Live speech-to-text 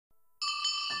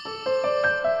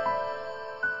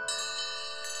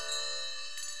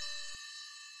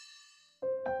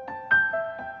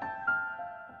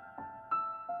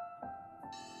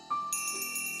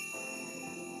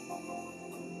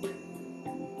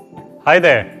Hi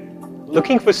there.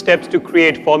 Looking for steps to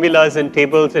create formulas and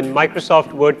tables in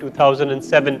Microsoft Word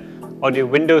 2007 on your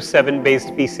Windows 7 based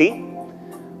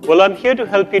PC? Well, I'm here to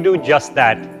help you do just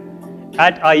that.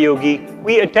 At iYogi,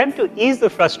 we attempt to ease the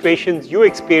frustrations you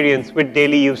experience with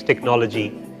daily use technology.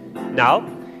 Now,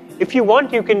 if you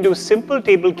want, you can do simple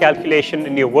table calculation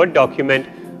in your Word document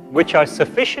which are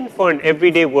sufficient for an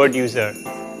everyday Word user.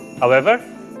 However,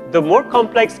 the more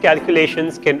complex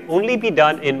calculations can only be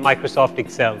done in Microsoft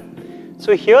Excel.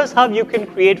 So here's how you can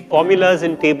create formulas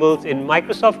and tables in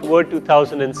Microsoft Word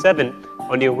 2007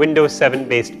 on your Windows 7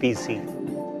 based PC.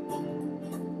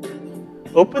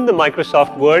 Open the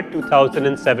Microsoft Word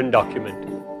 2007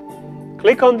 document.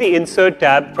 Click on the Insert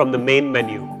tab from the main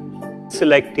menu.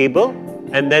 Select Table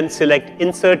and then select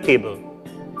Insert Table.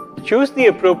 Choose the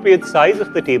appropriate size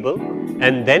of the table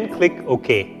and then click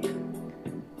OK.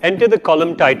 Enter the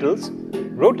column titles,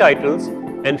 row titles,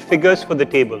 and figures for the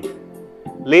table.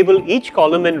 Label each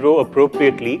column and row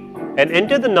appropriately and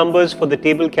enter the numbers for the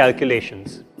table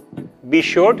calculations. Be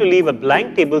sure to leave a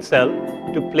blank table cell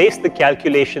to place the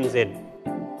calculations in.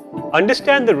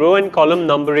 Understand the row and column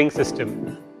numbering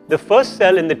system. The first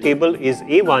cell in the table is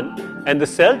A1 and the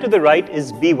cell to the right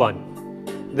is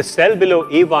B1. The cell below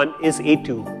A1 is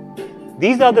A2.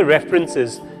 These are the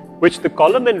references which the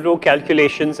column and row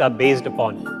calculations are based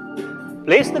upon.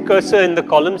 Place the cursor in the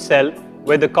column cell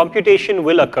where the computation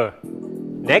will occur.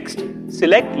 Next,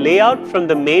 select Layout from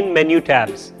the main menu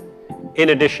tabs. In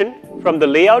addition, from the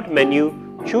Layout menu,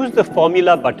 choose the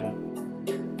Formula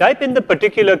button. Type in the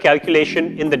particular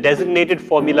calculation in the designated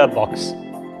formula box.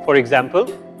 For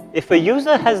example, if a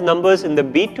user has numbers in the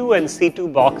B2 and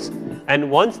C2 box and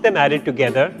wants them added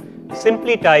together,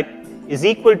 simply type is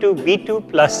equal to B2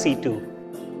 plus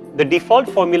C2. The default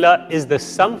formula is the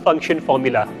sum function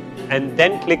formula and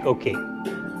then click OK.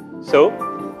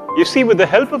 So, you see, with the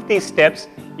help of these steps,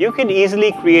 you can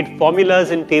easily create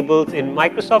formulas and tables in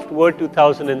Microsoft Word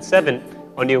 2007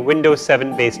 on your Windows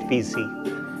 7 based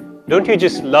PC. Don't you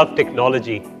just love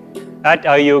technology? At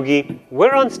iYogi,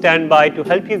 we're on standby to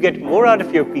help you get more out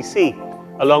of your PC,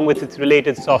 along with its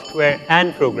related software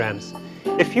and programs.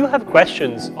 If you have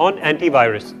questions on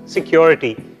antivirus,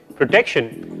 security,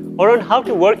 protection, or on how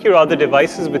to work your other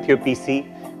devices with your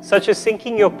PC, such as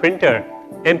syncing your printer,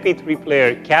 MP3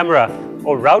 player, camera,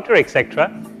 or router,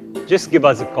 etc., just give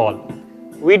us a call.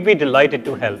 We'd be delighted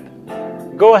to help.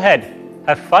 Go ahead,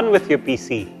 have fun with your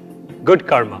PC. Good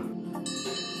karma.